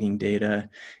security logging data,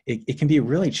 it can be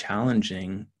really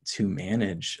challenging to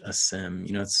manage a SIM.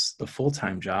 You know, it's a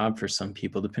full-time job for some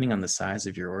people, depending on the size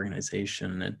of your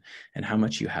organization and how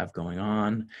much you have going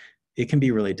on. It can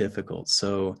be really difficult.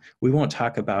 So we won't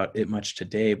talk about it much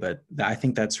today, but I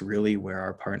think that's really where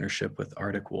our partnership with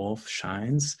Arctic Wolf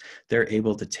shines. They're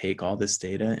able to take all this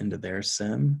data into their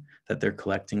SIM that they're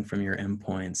collecting from your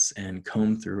endpoints and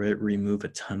comb through it, remove a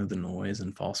ton of the noise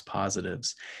and false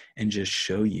positives, and just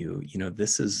show you, you know,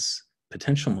 this is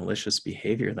potential malicious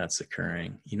behavior that's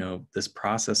occurring. You know, this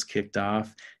process kicked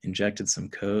off, injected some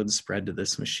code, spread to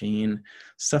this machine,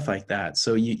 stuff like that.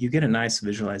 So you get a nice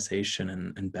visualization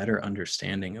and better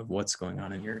understanding of what's going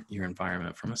on in your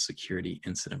environment from a security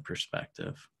incident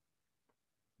perspective.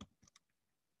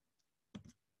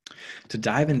 To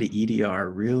dive into EDR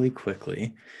really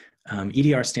quickly,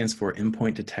 EDR stands for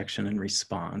Endpoint Detection and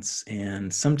Response,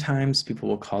 and sometimes people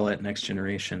will call it next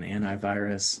generation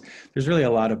antivirus. There's really a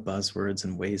lot of buzzwords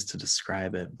and ways to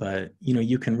describe it, but you know,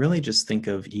 you can really just think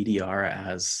of EDR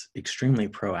as extremely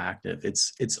proactive.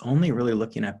 It's only really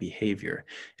looking at behavior.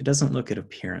 It doesn't look at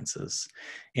appearances.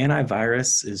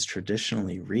 Antivirus is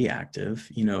traditionally reactive.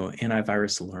 You know,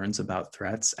 antivirus learns about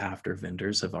threats after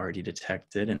vendors have already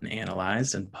detected and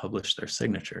analyzed and published their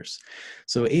signatures.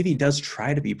 So AV does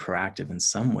try to be proactive in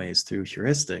some ways through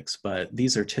heuristics, but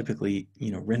these are typically,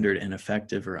 you know, rendered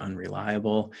ineffective or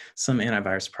unreliable. Some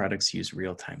antivirus products use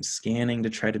real-time scanning to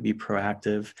try to be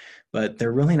proactive, but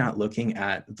they're really not looking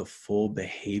at the full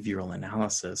behavioral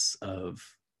analysis of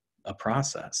a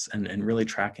process and really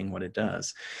tracking what it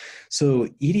does. So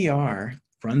EDR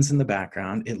runs in the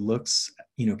background. It looks,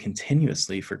 you know,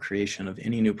 continuously for creation of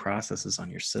any new processes on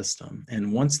your system.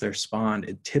 And once they're spawned,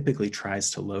 it typically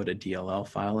tries to load a DLL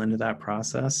file into that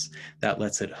process that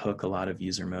lets it hook a lot of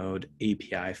user mode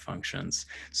API functions.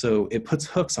 So it puts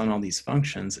hooks on all these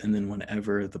functions, and then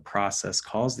whenever the process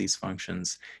calls these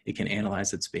functions, it can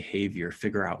analyze its behavior,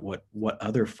 figure out what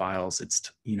other files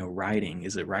it's, you know, writing.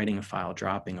 Is it writing a file,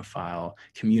 dropping a file,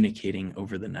 communicating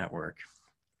over the network?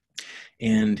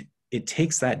 And it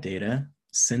takes that data,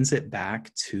 sends it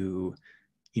back to,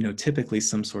 you know, typically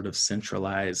some sort of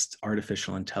centralized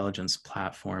artificial intelligence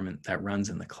platform that runs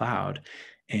in the cloud,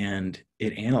 and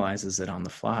it analyzes it on the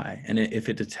fly. And if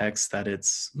it detects that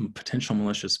it's potential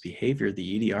malicious behavior,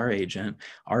 the EDR agent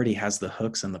already has the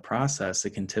hooks in the process. It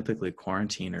can typically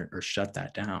quarantine or shut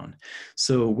that down.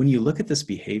 So when you look at this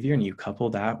behavior and you couple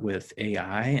that with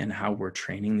AI and how we're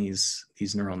training these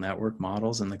neural network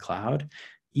models in the cloud,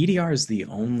 EDR is the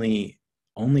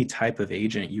only type of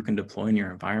agent you can deploy in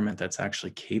your environment that's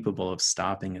actually capable of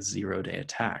stopping a zero-day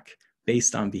attack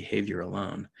based on behavior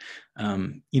alone.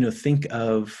 You know, think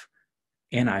of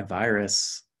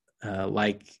antivirus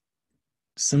like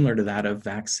similar to that of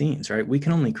vaccines, right? We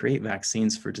can only create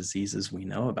vaccines for diseases we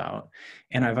know about.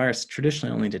 Antivirus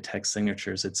traditionally only detects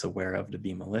signatures it's aware of to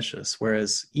be malicious,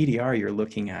 whereas EDR, you're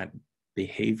looking at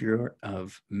behavior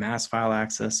of mass file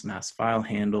access, mass file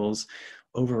handles,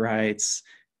 overwrites.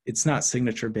 It's not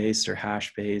signature based or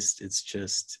hash based. It's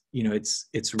just, you know,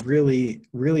 it's really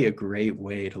a great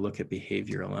way to look at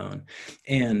behavior alone.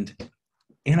 And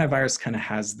antivirus kind of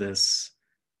has this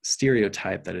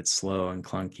stereotype that it's slow and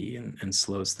clunky and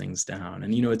slows things down.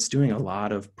 And, you know, it's doing a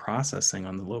lot of processing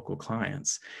on the local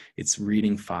clients. It's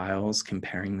reading files,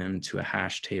 comparing them to a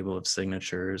hash table of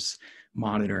signatures,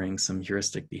 monitoring some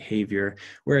heuristic behavior,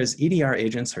 whereas EDR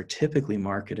agents are typically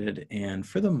marketed and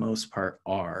for the most part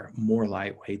are more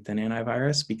lightweight than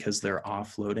antivirus because they're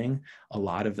offloading a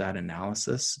lot of that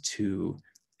analysis to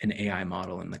an AI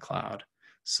model in the cloud.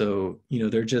 So, you know,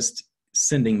 they're just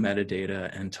sending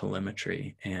metadata and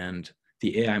telemetry, and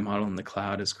the AI model in the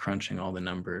cloud is crunching all the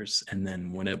numbers. And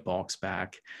then when it balks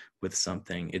back with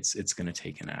something, it's going to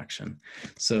take an action.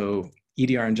 So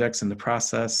EDR injects in the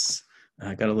process.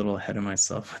 I got a little ahead of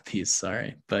myself with these,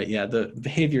 sorry. But yeah, the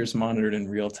behavior is monitored in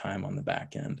real time on the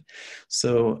back end.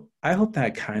 So I hope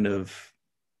that kind of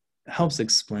helps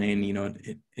explain, you know,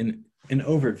 in an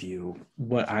overview,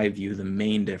 what I view the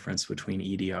main difference between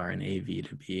EDR and AV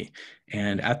to be.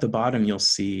 And at the bottom, you'll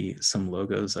see some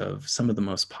logos of some of the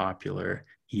most popular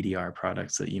EDR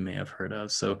products that you may have heard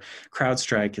of. So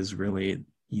CrowdStrike is really,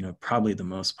 you know, probably the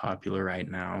most popular right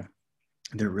now.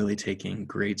 They're really taking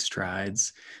great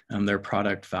strides. Their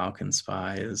product Falcon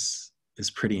Spy is is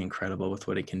pretty incredible with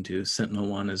what it can do.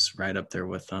 SentinelOne is right up there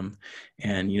with them.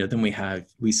 And, then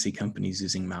we see companies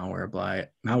using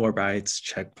Malwarebytes,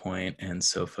 Checkpoint, and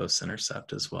Sophos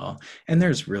Intercept as well. And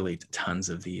there's really tons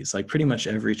of these. Like pretty much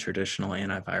every traditional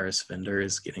antivirus vendor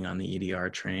is getting on the EDR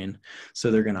train.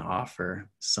 So they're going to offer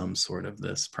some sort of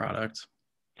this product.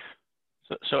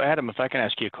 So Adam, if I can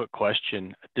ask you a quick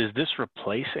question, does this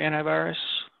replace antivirus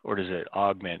or does it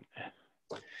augment?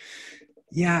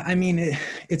 Yeah, I mean,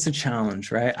 it's a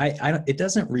challenge, right? It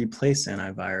doesn't replace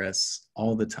antivirus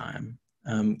all the time.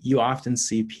 You often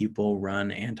see people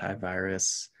run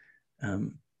antivirus,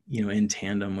 in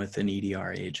tandem with an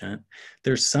EDR agent.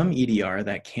 There's some EDR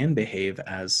that can behave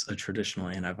as a traditional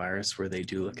antivirus where they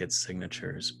do look at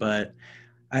signatures, but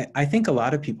I think a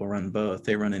lot of people run both.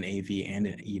 They run an AV and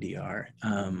an EDR.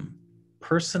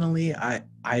 Personally,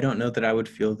 I don't know that I would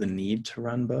feel the need to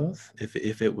run both.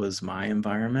 If it was my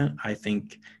environment, I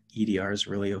think EDRs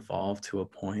really evolved to a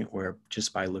point where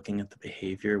just by looking at the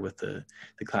behavior with the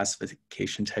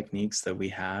classification techniques that we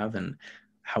have and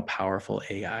how powerful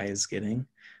AI is getting,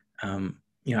 I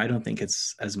don't think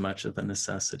it's as much of a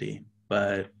necessity,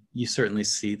 but you certainly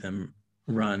see them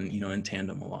run, in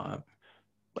tandem a lot.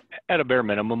 At a bare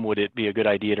minimum, would it be a good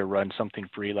idea to run something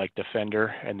free like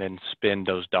Defender and then spend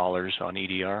those dollars on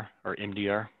EDR or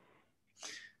MDR?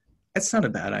 That's not a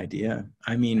bad idea.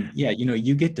 I mean, yeah,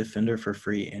 you get Defender for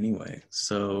free anyway.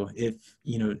 So if,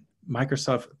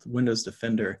 Microsoft Windows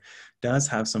Defender does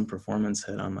have some performance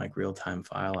hit on like real-time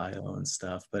file IO and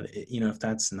stuff, but if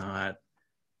that's not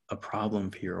a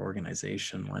problem for your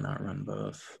organization, why not run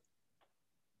both?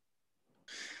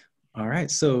 All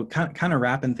right, so kind of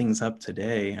wrapping things up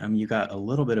today, you got a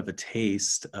little bit of a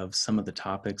taste of some of the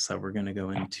topics that we're going to go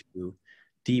into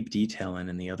deep detail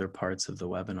in the other parts of the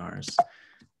webinars.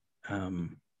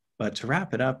 But to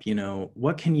wrap it up,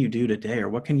 what can you do today, or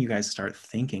what can you guys start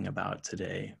thinking about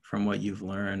today from what you've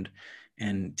learned,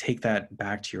 and take that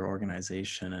back to your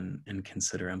organization and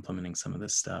consider implementing some of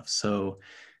this stuff? So,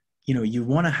 you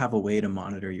want to have a way to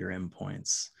monitor your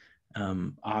endpoints.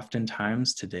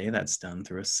 Oftentimes today that's done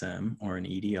through a SIEM or an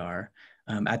EDR.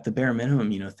 At the bare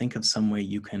minimum, think of some way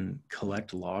you can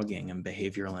collect logging and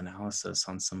behavioral analysis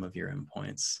on some of your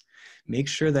endpoints. Make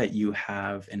sure that you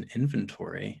have an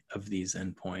inventory of these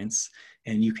endpoints,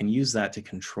 and you can use that to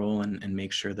control and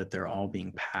make sure that they're all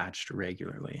being patched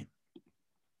regularly.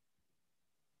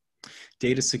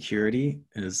 Data security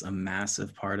is a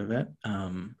massive part of it.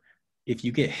 If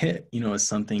you get hit, as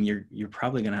something, you're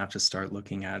probably going to have to start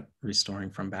looking at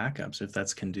restoring from backups if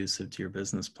that's conducive to your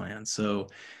business plan. So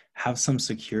have some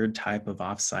secured type of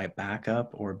offsite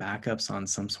backup or backups on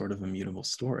some sort of immutable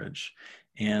storage,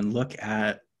 and look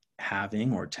at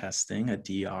having or testing a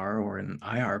DR or an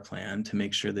IR plan to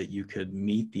make sure that you could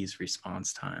meet these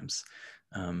response times.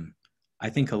 I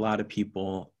think a lot of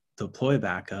people deploy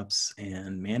backups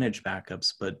and manage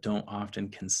backups, but don't often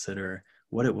consider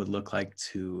what it would look like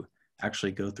to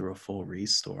actually go through a full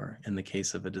restore in the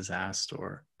case of a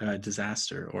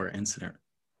disaster or incident.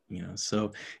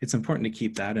 So it's important to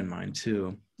keep that in mind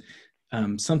too.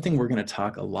 Something we're going to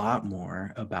talk a lot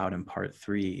more about in part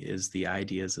 3 is the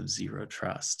ideas of zero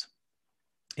trust.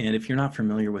 And if you're not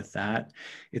familiar with that,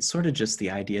 it's sort of just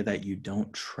the idea that you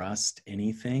don't trust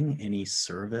anything, any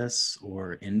service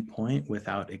or endpoint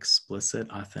without explicit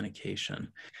authentication.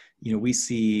 We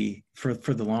see for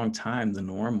the long time, the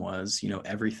norm was,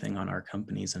 everything on our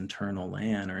company's internal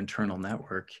LAN or internal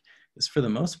network is for the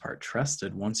most part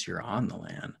trusted once you're on the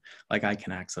LAN. Like I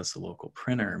can access a local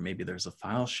printer, maybe there's a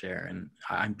file share, and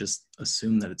I'm just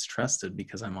assume that it's trusted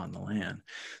because I'm on the LAN.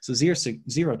 So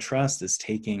zero trust is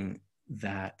taking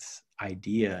that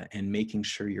idea and making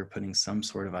sure you're putting some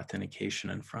sort of authentication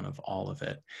in front of all of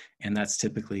it. And that's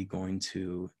typically going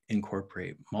to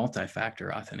incorporate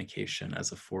multi-factor authentication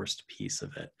as a forced piece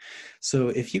of it. So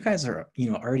if you guys are,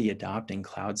 already adopting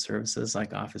cloud services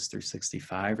like Office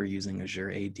 365 or using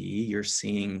Azure AD, you're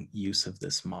seeing use of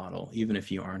this model, even if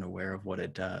you aren't aware of what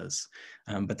it does.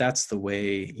 But that's the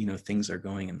way, things are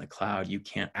going in the cloud. You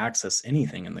can't access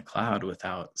anything in the cloud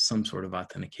without some sort of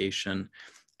authentication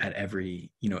at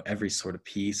every sort of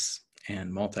piece,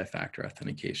 and multi-factor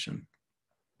authentication.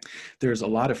 There's a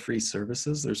lot of free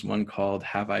services. There's one called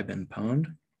Have I Been Pwned,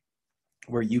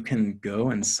 where you can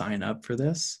go and sign up for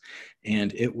this,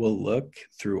 and it will look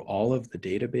through all of the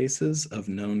databases of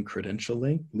known credential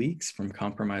leaks from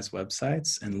compromised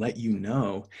websites and let you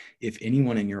know if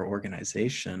anyone in your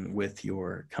organization with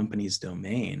your company's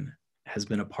domain has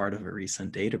been a part of a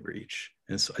recent data breach.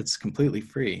 And so it's completely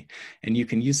free. And you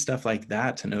can use stuff like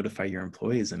that to notify your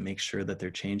employees and make sure that they're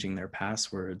changing their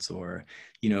passwords, or,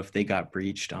 you know, if they got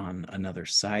breached on another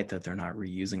site, that they're not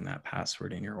reusing that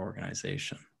password in your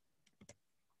organization.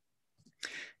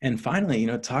 And finally, you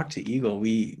know, talk to Eagle.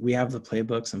 We have the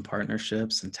playbooks and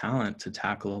partnerships and talent to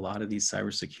tackle a lot of these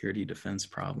cybersecurity defense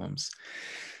problems.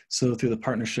 So through the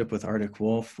partnership with Arctic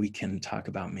Wolf, we can talk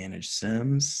about managed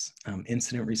SIEMs,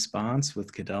 incident response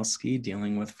with Kudelski,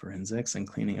 dealing with forensics and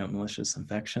cleaning up malicious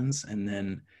infections. And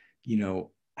then, you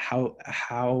know,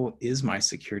 how is my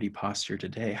security posture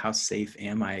today? How safe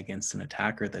am I against an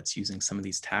attacker that's using some of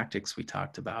these tactics we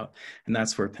talked about? And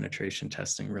that's where penetration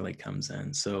testing really comes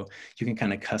in. So you can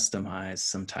kind of customize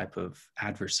some type of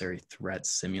adversary threat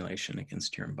simulation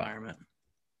against your environment.